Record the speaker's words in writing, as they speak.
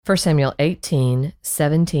1 Samuel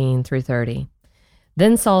 18:17 through 30.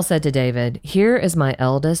 Then Saul said to David, "Here is my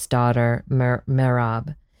eldest daughter,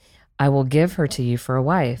 Merab. I will give her to you for a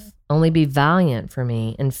wife. Only be valiant for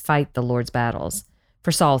me and fight the Lord's battles."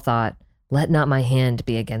 For Saul thought, "Let not my hand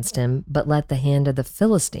be against him, but let the hand of the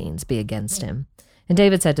Philistines be against him." And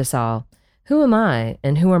David said to Saul, "Who am I,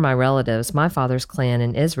 and who are my relatives, my father's clan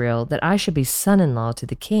in Israel, that I should be son-in-law to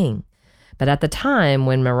the king?" But at the time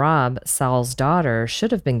when Merab, Saul's daughter,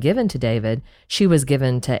 should have been given to David, she was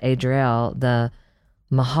given to Adriel the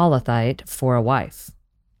Mahalathite for a wife.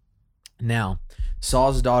 Now,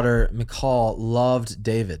 Saul's daughter Michal loved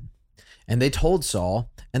David, and they told Saul,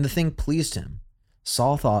 and the thing pleased him.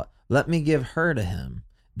 Saul thought, "Let me give her to him,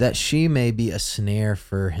 that she may be a snare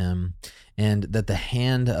for him, and that the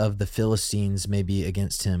hand of the Philistines may be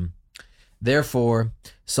against him." Therefore,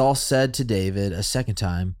 Saul said to David a second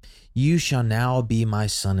time, "You shall now be my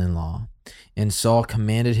son-in-law." And Saul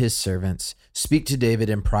commanded his servants, "Speak to David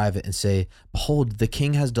in private and say, 'Behold, the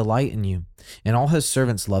king has delight in you, and all his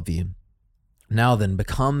servants love you. Now then,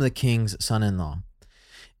 become the king's son-in-law.'"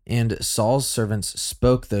 And Saul's servants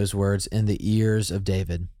spoke those words in the ears of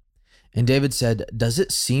David. And David said, "Does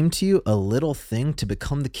it seem to you a little thing to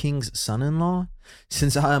become the king's son-in-law,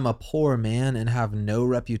 since I am a poor man and have no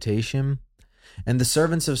reputation?" And the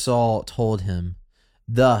servants of Saul told him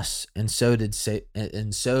thus, and so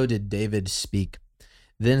did David speak.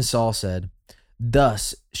 Then Saul said,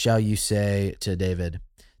 "Thus shall you say to David,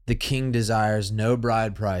 the king desires no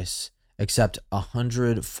bride price except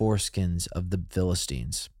 100 foreskins of the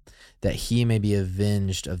Philistines, that he may be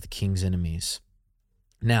avenged of the king's enemies."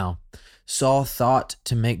 Now, Saul thought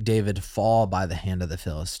to make David fall by the hand of the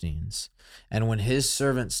Philistines. And when his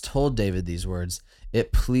servants told David these words,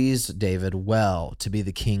 it pleased David well to be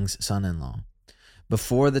the king's son-in-law.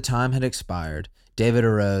 Before the time had expired, David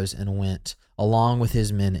arose and went along with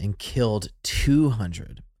his men and killed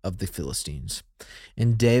 200 of the Philistines.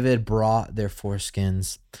 And David brought their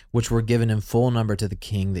foreskins, which were given in full number to the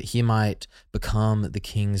king, that he might become the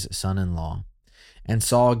king's son-in-law. And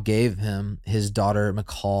Saul gave him his daughter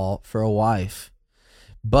Michal for a wife.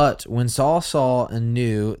 But when Saul saw and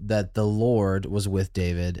knew that the Lord was with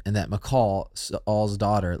David, and that Michal, Saul's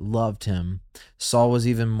daughter, loved him, Saul was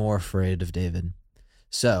even more afraid of David.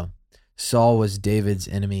 So Saul was David's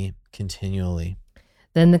enemy continually.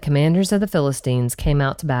 Then the commanders of the Philistines came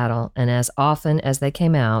out to battle, and as often as they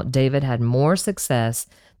came out, David had more success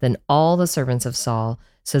than all the servants of Saul,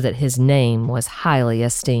 so that his name was highly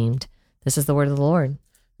esteemed. This is the word of the Lord.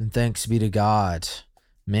 And thanks be to God.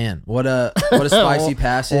 Man, what a spicy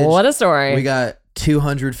passage. What a story. We got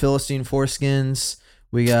 200 Philistine foreskins.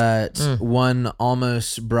 We got one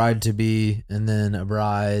almost bride-to-be, and then a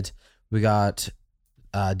bride. We got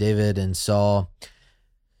David and Saul.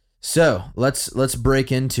 So let's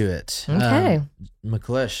break into it. Okay.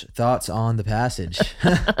 McClish, thoughts on the passage?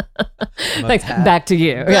 Thanks. Back to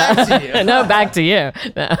you. Back to you. No, back to you.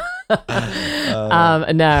 No.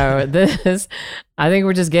 No, this. I think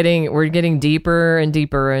we're getting deeper and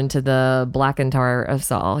deeper into the blackened heart of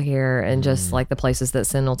Saul here, and just like the places that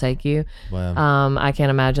sin will take you. Wow. I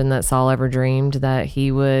can't imagine that Saul ever dreamed that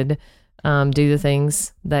he would do the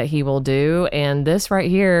things that he will do, and this right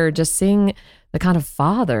here, just seeing the kind of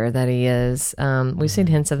father that he is. We've seen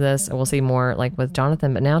hints of this, and we'll see more like with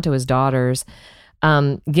Jonathan, but now to his daughters,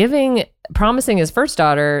 promising his first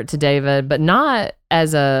daughter to David, but not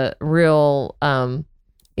as a real,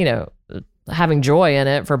 having joy in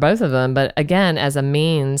it for both of them, but again, as a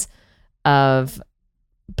means of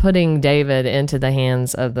putting David into the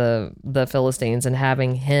hands of the Philistines and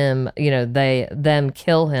having him, them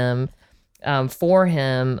kill him, for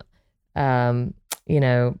him,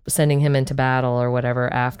 sending him into battle or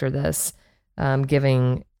whatever after this,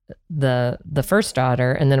 giving the first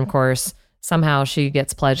daughter. And then of course, somehow she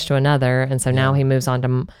gets pledged to another. And so now he moves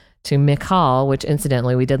on to Michal, which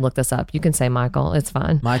incidentally, we did look this up. You can say Michael, it's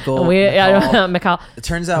fine. Michal. Michal. It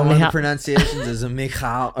turns out one of the pronunciations is a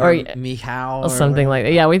Michal or Michal or something like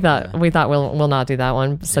that. Yeah, we thought we'll not do that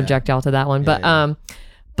one. Subject y'all to that one.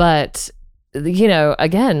 But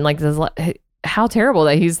again, like this, how terrible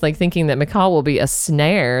that he's like thinking that Michal will be a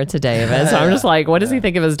snare to David. So I'm just like, what does he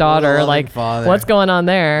think of his daughter? Like, father. What's going on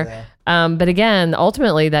there? Yeah. But again,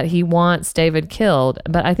 ultimately that he wants David killed.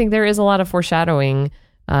 But I think there is a lot of foreshadowing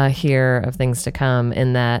here of things to come,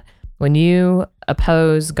 in that when you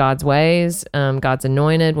oppose God's ways, God's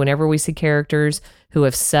anointed, whenever we see characters who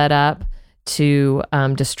have set up to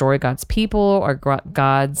destroy God's people or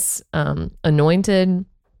God's anointed,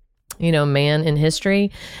 man in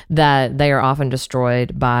history, that they are often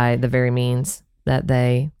destroyed by the very means that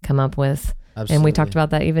they come up with Absolutely. And we talked about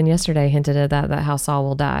that even yesterday, hinted at that how Saul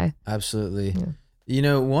will die. Absolutely. Yeah. You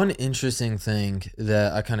know, one interesting thing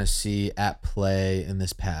that I kind of see at play in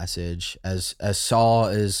this passage as Saul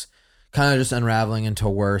is kind of just unraveling into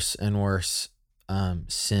worse and worse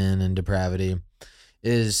sin and depravity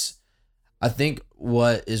is, I think,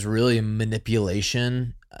 what is really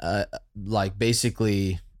manipulation, like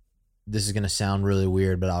basically, this is going to sound really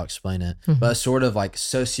weird, but I'll explain it, but sort of like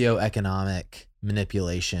socioeconomic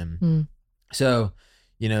manipulation. So,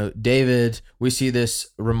 you know, David, we see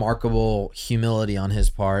this remarkable humility on his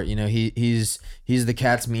part. You know, he's the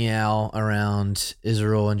cat's meow around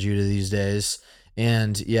Israel and Judah these days.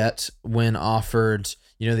 And yet when offered,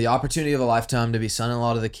 you know, the opportunity of a lifetime to be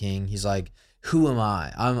son-in-law to the king, he's like, who am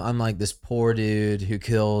I? I'm like this poor dude who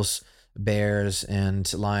kills bears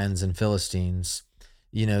and lions and Philistines.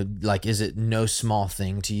 You know, like, is it no small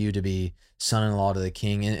thing to you to be son-in-law to the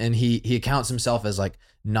king? And he accounts himself as like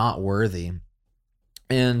not worthy.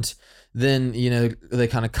 And then, you know, they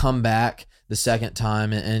kind of come back the second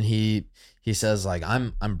time and he says like,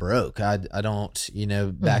 I'm broke. I don't, you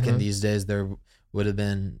know, back in these days, there would have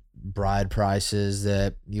been bride prices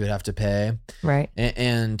that you would have to pay. Right.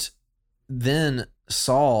 And then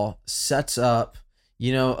Saul sets up,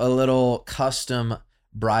 you know, a little custom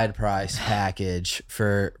bride price package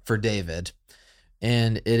for David.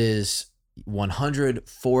 And it is 100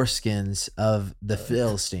 foreskins of the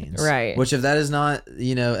Philistines. Right. Which, if that is not,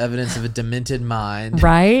 you know, evidence of a demented mind.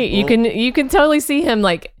 Right. You can totally see him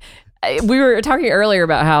like, we were talking earlier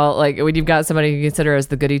about how like when you've got somebody you consider as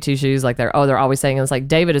the goody two shoes, like they're always saying, it's like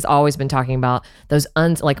David has always been talking about those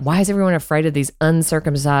like, why is everyone afraid of these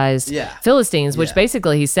uncircumcised Philistines? Which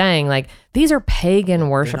basically he's saying like, these are pagan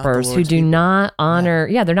worshipers who do not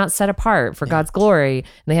honor, they're not set apart for God's glory. And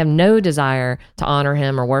they have no desire to honor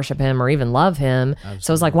him or worship him or even love him. Absolutely.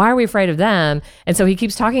 So it's like, why are we afraid of them? And so he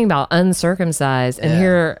keeps talking about uncircumcised and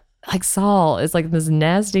here, like Saul is like this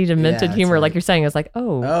nasty, demented humor, like you're saying. It's like,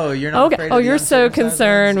 you're not afraid of you're so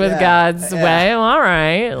concerned with God's way. Well, all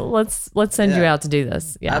right, let's send you out to do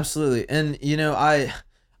this. Yeah, absolutely. And you know,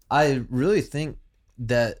 I really think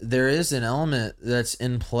that there is an element that's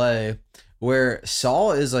in play where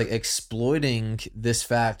Saul is like exploiting this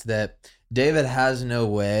fact that David has no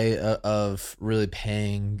way of really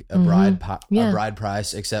paying a bride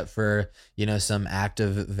price except for, you know, some act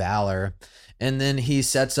of valor. And then he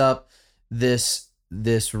sets up this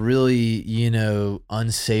really, you know,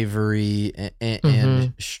 unsavory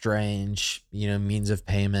and strange, you know, means of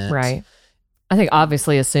payment. Right. I think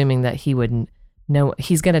obviously assuming that he wouldn't know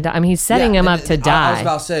he's going to die. I mean, he's setting him up to die. I was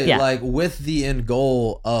about to say, like, with the end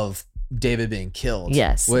goal of David being killed.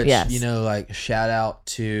 Yes. Which, you know, like, shout out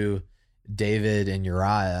to David and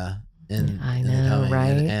Uriah in the coming,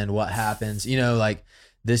 right? And what happens, you know, like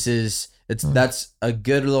that's a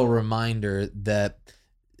good little reminder that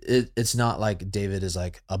it's not like David is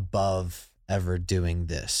like above ever doing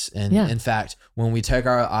this. And in fact, when we take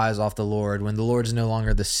our eyes off the Lord, when the Lord is no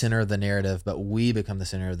longer the center of the narrative, but we become the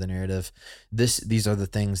center of the narrative, these are the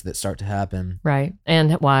things that start to happen. Right.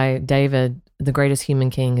 And why David, the greatest human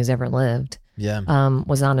king who's ever lived,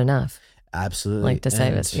 was not enough. Absolutely. Like to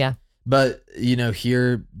save us. Yeah. But, you know,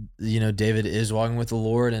 here, you know, David is walking with the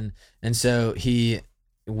Lord. And so he,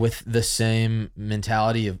 with the same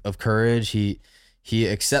mentality of courage, he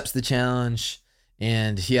accepts the challenge,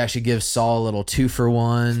 and he actually gives Saul a little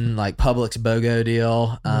 2-for-1, like Publix BOGO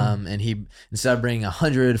deal. And he, instead of bringing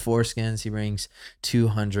 100 foreskins, he brings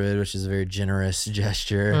 200, which is a very generous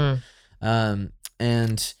gesture.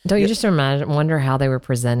 And don't you just wonder how they were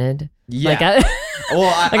presented? Yeah. Like,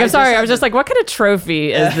 I'm sorry. I was just like, what kind of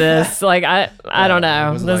trophy is this? Like, I don't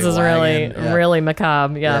know. This is really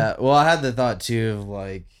macabre. Yeah. Well, I had the thought too of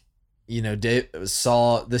like, you know,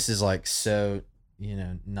 Saul, this is like, so, you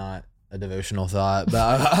know, not a devotional thought,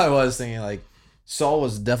 but I was thinking like Saul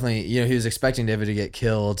was definitely, you know, he was expecting David to get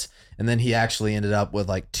killed, and then he actually ended up with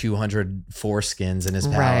like 200 foreskins in his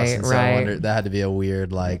palace. And so I wondered, that had to be a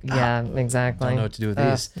weird, like, exactly. I don't know what to do with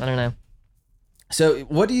these. I don't know. So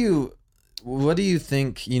what do you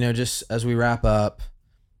think, you know, just as we wrap up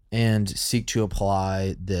and seek to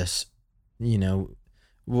apply this, you know,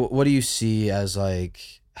 what do you see as like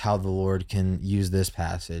how the Lord can use this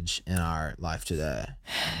passage in our life today?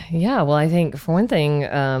 Yeah, well, I think for one thing,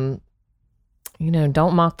 you know,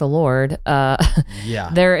 don't mock the Lord.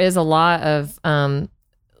 There is a lot of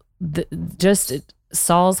just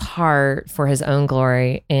Saul's heart for his own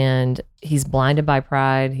glory, and he's blinded by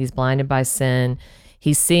pride. He's blinded by sin.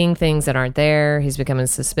 He's seeing things that aren't there. He's becoming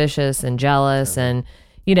suspicious and jealous, and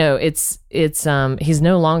it's he's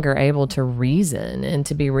no longer able to reason and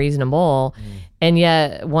to be reasonable. And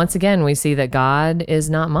yet, once again, we see that God is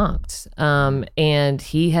not mocked. And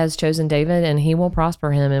he has chosen David, and he will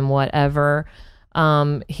prosper him in whatever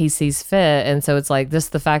he sees fit. And so it's like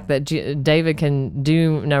the fact that David can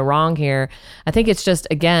do no wrong here. I think it's just,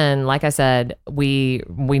 again, like I said, we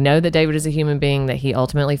know that David is a human being, that he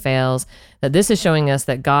ultimately fails, that this is showing us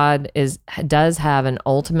that God does have an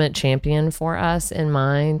ultimate champion for us in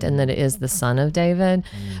mind, and that it is the son of David.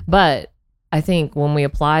 But I think when we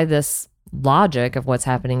apply this logic of what's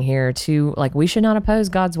happening here to, like, we should not oppose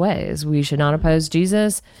God's ways. We should not oppose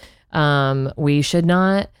Jesus. We should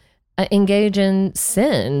not engage in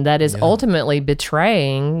sin that is ultimately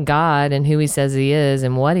betraying God and who he says he is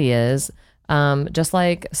and what he is, just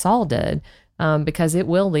like Saul did, because it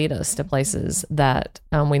will lead us to places that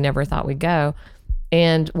we never thought we'd go.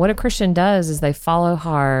 And what a Christian does is they follow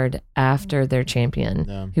hard after their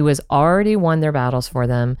champion who has already won their battles for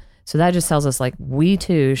them. So that just tells us, like, we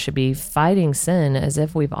too should be fighting sin as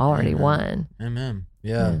if we've already won. Amen.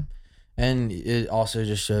 Yeah. And it also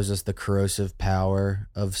just shows us the corrosive power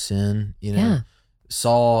of sin.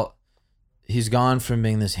 Saul, he's gone from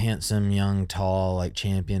being this handsome, young, tall, like,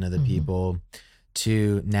 champion of the people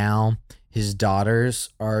to now his daughters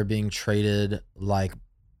are being traded like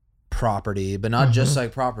property, but not just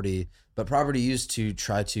like property, but property used to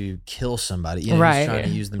try to kill somebody. He's trying to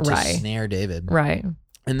use them to snare David. Right.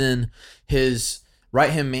 And then his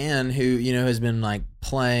right-hand man who, has been like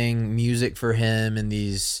playing music for him in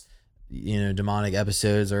these, demonic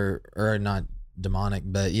episodes or not demonic,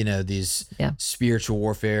 but, these spiritual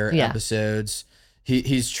warfare episodes.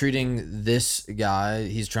 He's treating this guy,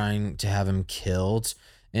 he's trying to have him killed.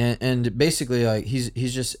 And basically, like,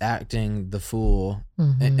 he's just acting the fool.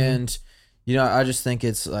 And, I just think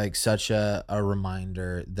it's like such a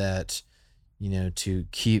reminder that, to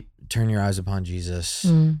turn your eyes upon Jesus,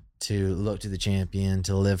 to look to the champion,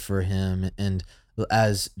 to live for him. And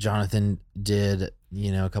as Jonathan did,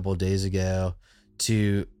 a couple of days ago,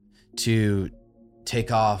 to take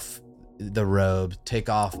off the robe, take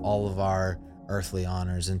off all of our earthly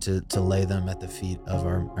honors, and to lay them at the feet of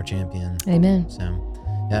our champion. Amen. So,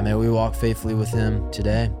 may we walk faithfully with him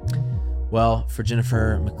today. Well, for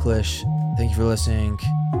Jennifer McClish, thank you for listening.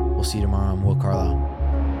 We'll see you tomorrow. I'm Will Carlisle.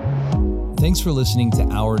 Thanks for listening to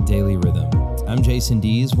Our Daily Rhythm. I'm Jason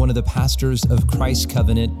Dees, one of the pastors of Christ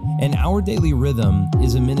Covenant, and Our Daily Rhythm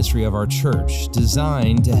is a ministry of our church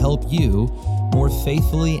designed to help you more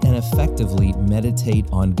faithfully and effectively meditate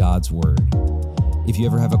on God's Word. If you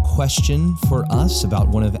ever have a question for us about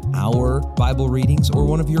one of our Bible readings or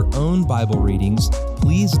one of your own Bible readings,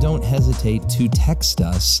 please don't hesitate to text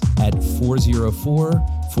us at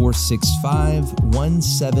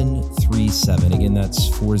 404-465-1737. Again, that's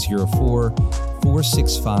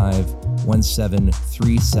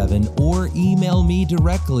 404-465-1737, or email me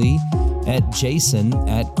directly at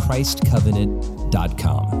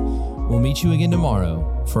jason@christcovenant.com. We'll meet you again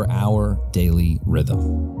tomorrow for Our Daily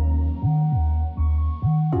Rhythm.